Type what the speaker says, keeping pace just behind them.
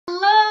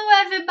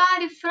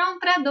from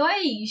Pré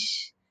II.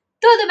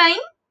 Tudo bem?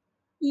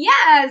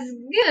 Yes,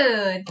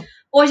 good!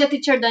 Hoje a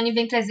Teacher Dani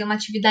vem trazer uma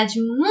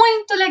atividade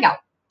muito legal.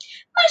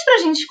 Mas pra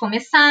gente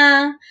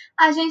começar,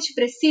 a gente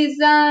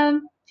precisa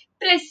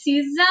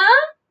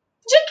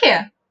de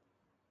quê?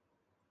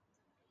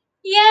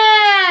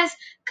 Yes!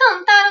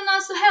 Cantar o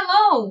nosso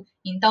hello!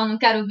 Então não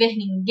quero ver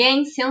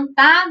ninguém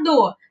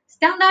sentado.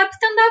 Stand up,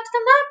 stand up,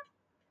 stand up.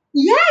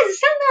 Yes,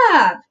 stand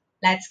up.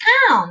 Let's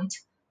count.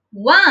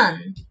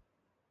 1,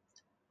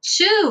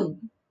 2,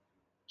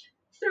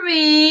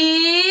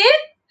 3.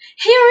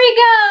 Here we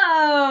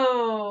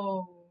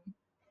go!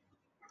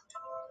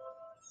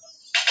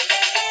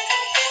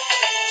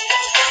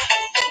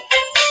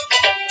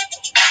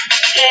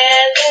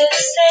 Hello,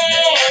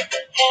 Sam.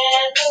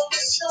 Hello,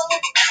 Soul.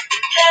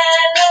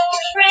 Hello,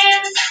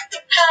 friends.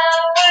 How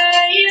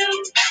are you?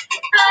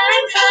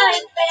 I'm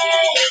fine,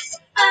 thanks.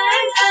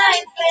 I'm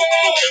fine,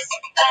 thanks.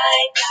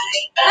 Bye,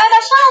 bye, bye. Vai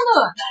baixando!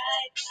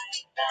 Bye,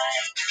 bye,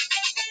 bye.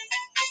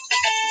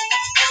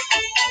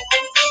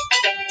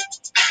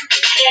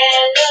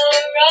 Hello,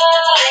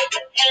 Roy.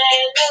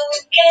 Hello,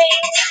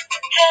 Kate.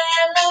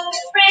 Hello,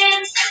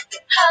 friends.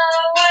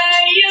 How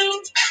are you?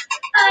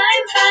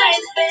 I'm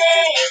fine,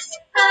 thanks.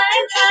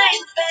 I'm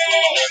fine,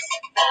 thanks.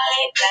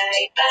 Bye,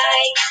 bye,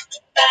 bye.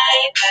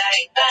 Bye,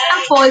 bye, A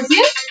bye.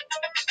 pose.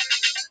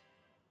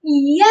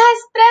 Yes,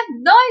 Pré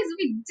II,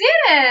 we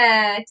did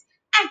it!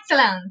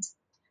 Excellent!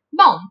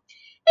 Bom,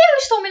 eu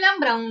estou me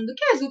lembrando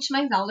que nas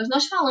últimas aulas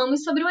nós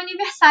falamos sobre o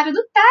aniversário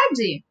do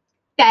Ted.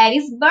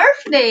 Ted's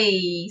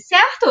birthday,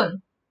 certo?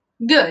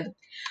 Good!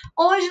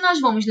 Hoje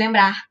nós vamos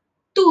lembrar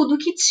tudo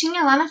que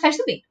tinha lá na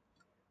festa dele.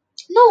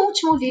 No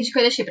último vídeo que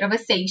eu deixei para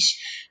vocês,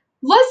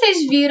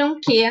 vocês viram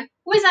que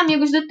os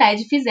amigos do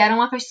Ted fizeram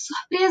uma festa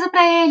surpresa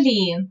para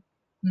ele.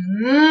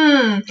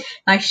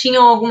 Mas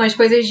tinham algumas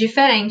coisas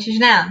diferentes,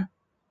 né?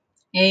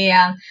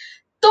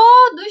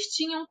 Todos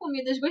tinham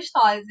comidas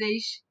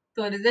gostosas,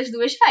 todas as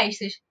duas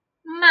festas.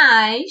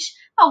 Mas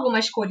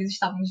algumas cores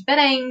estavam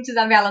diferentes,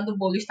 a vela do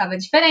bolo estava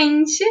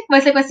diferente.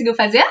 Você conseguiu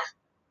fazer?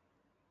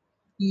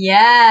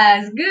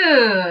 Yes,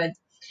 good!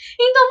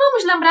 Então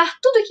vamos lembrar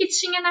tudo que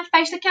tinha na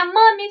festa que a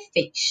Mami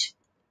fez.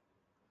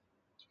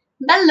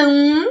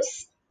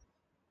 Balloons.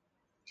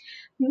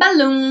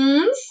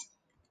 Balloons.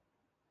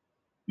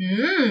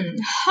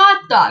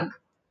 Hot dog.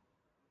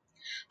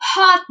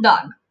 Hot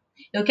dog.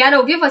 Eu quero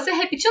ouvir você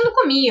repetindo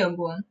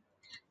comigo.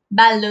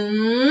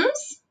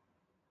 Balloons.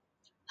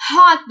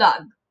 Hot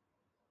dog.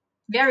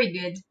 Very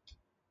good.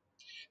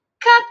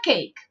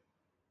 Cupcake.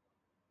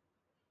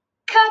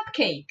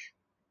 Cupcake.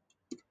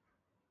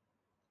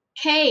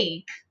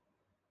 Cake.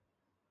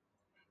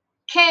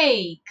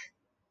 Cake.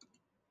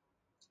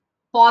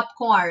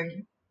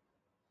 Popcorn.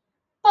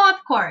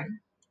 Popcorn.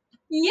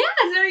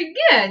 Yes, very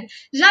good.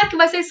 Já que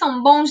vocês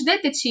são bons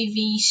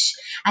detetives,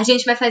 a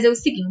gente vai fazer o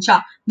seguinte, ó.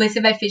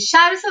 Você vai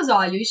fechar os seus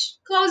olhos.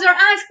 Close your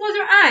eyes, close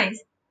your eyes.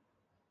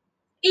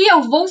 E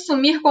eu vou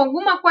sumir com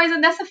alguma coisa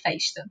dessa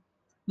festa.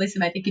 Você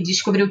vai ter que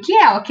descobrir o que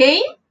é,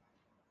 ok?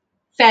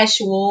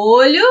 Fecha o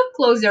olho.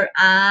 Close your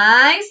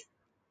eyes.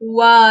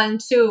 1,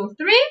 2,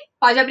 3.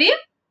 Pode abrir?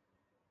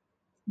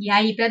 E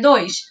aí, Pré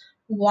II?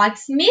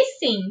 What's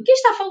missing? O que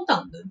está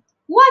faltando?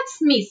 What's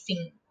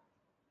missing?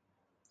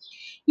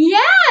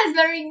 Yes,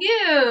 very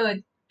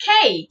good.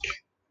 Cake.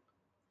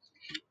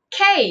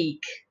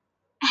 Cake.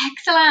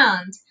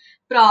 Excellent.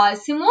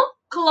 Próximo.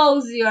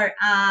 Close your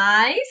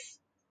eyes.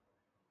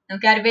 Não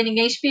quero ver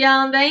ninguém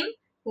espiando, hein?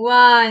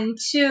 1,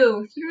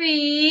 2,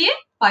 3.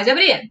 Pode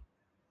abrir.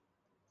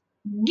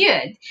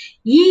 Good.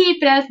 E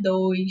Pré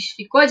II.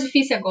 Ficou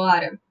difícil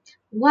agora.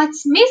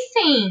 What's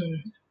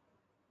missing?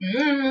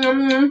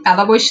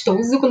 Tava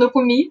gostoso quando eu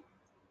comi.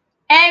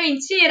 É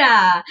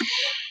mentira!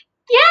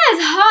 Yes,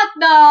 hot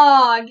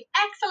dog!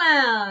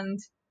 Excellent!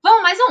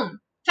 Vamos mais um.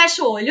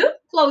 Fecha o olho.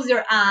 Close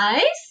your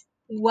eyes.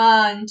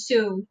 1,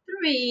 2,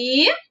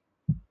 3.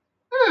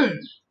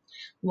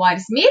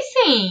 What's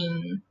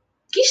missing?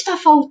 O que está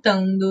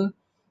faltando?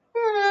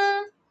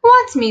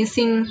 What's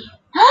missing?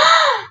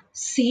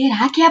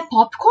 Será que é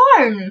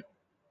popcorn?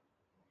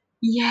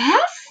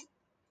 Yes?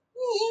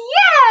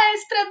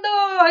 Yes, Pré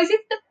II!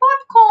 It's the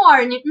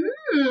popcorn!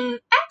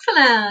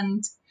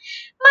 Excellent!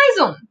 Mais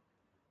um.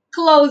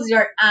 Close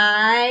your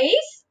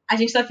eyes. A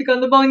gente tá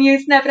ficando bom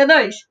nisso, né, Pré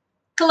II?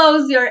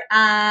 Close your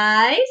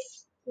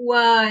eyes.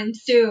 1,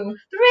 2, 3.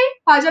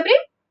 Pode abrir?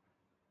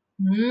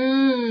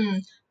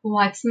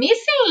 What's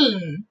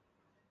missing?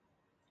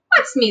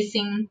 What's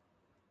missing?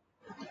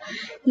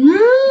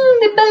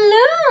 The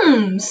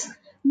balloons.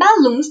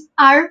 Balloons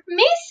are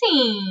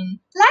missing.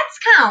 Let's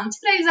count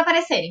para eles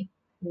aparecerem.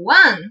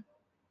 1,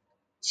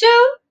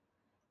 2,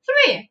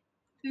 3.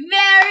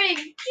 Very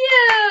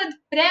good,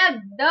 Pré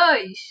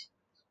II.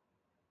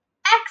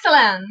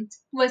 Excellent.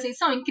 Vocês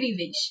são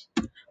incríveis.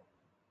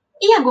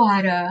 E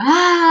agora?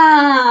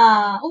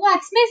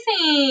 What's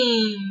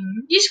missing?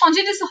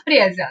 Escondido e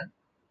surpresa.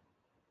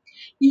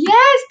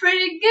 Yes,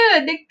 pretty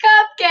good. The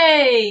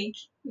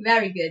cupcake.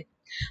 Very good.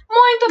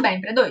 Muito bem,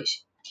 Pré II.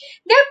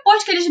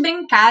 Depois que eles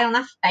brincaram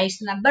na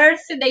festa, na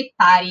birthday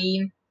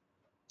party,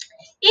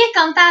 e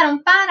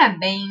cantaram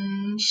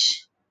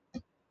parabéns.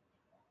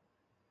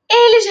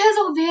 Eles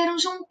resolveram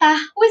juntar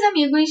os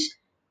amigos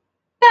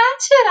para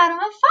tirar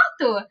uma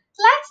foto.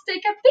 Let's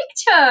take a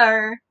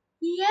picture.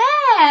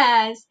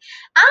 Yes!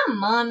 A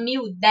mommy,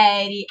 o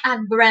daddy, a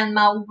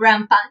grandma, o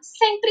grandpa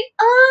sempre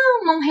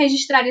amam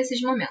registrar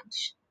esses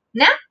momentos,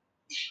 né?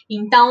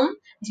 Então,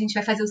 a gente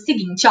vai fazer o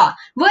seguinte, ó.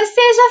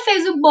 Você já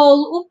fez o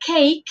bolo, o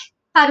cake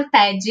para o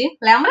Ted,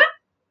 lembra?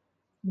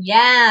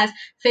 Yes!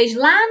 Fez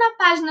lá na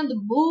página do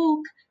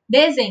book,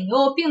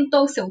 desenhou,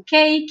 pintou seu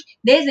cake,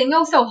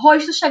 desenhou seu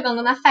rosto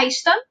chegando na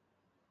festa.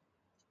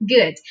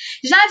 Good!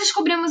 Já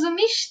descobrimos o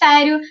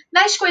mistério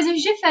das coisas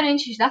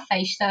diferentes da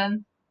festa.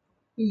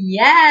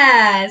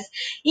 Yes!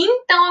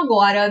 Então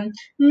agora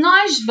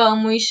nós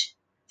vamos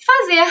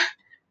fazer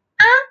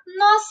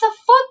nossa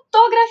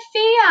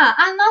fotografia,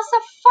 a nossa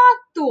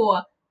foto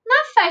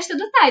na festa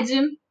do Ted,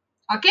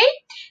 ok?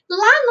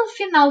 Lá no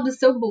final do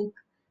seu book,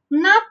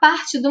 na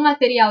parte do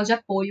material de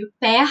apoio,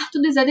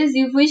 perto dos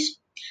adesivos,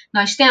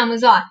 nós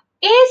temos, ó,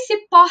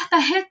 esse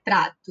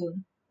porta-retrato.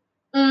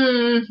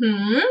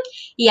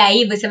 E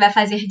aí você vai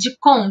fazer de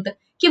conta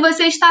que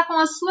você está com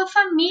a sua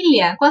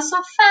família, com a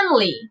sua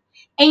family,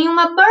 em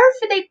uma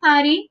birthday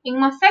party, em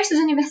uma festa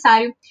de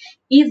aniversário,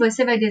 e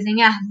você vai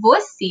desenhar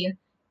você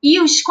e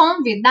os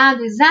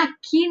convidados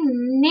aqui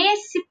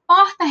nesse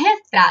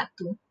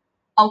porta-retrato,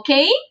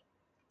 ok?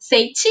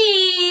 Say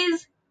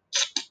cheese!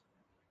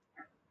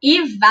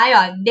 E vai,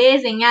 ó,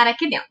 desenhar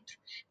aqui dentro.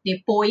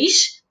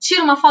 Depois,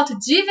 tira uma foto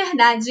de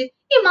verdade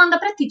e manda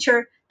para a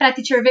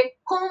teacher ver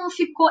como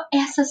ficou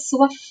essa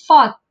sua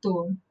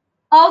foto.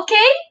 Ok?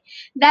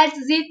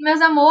 That's it,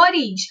 meus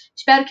amores.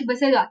 Espero que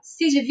vocês, ó,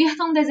 se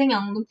divirtam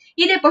desenhando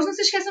e depois não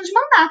se esqueçam de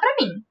mandar para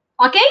mim.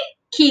 Ok?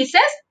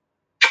 Kisses!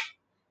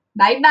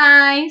 Bye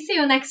bye! See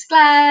you next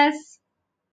class!